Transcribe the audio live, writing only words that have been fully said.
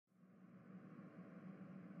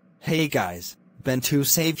Hey guys,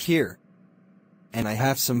 Ben2Save here. And I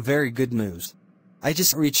have some very good news. I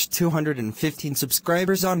just reached 215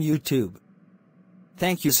 subscribers on YouTube.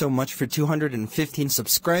 Thank you so much for 215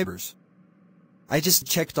 subscribers. I just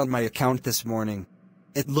checked on my account this morning.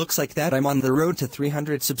 It looks like that I'm on the road to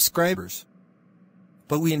 300 subscribers.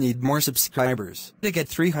 But we need more subscribers to get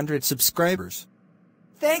 300 subscribers.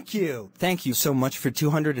 Thank you! Thank you so much for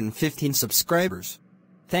 215 subscribers.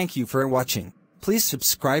 Thank you for watching. Please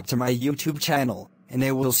subscribe to my YouTube channel, and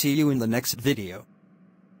I will see you in the next video.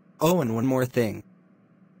 Oh, and one more thing.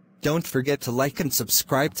 Don't forget to like and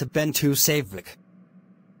subscribe to Ben2Save.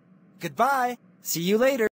 Goodbye! See you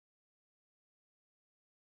later!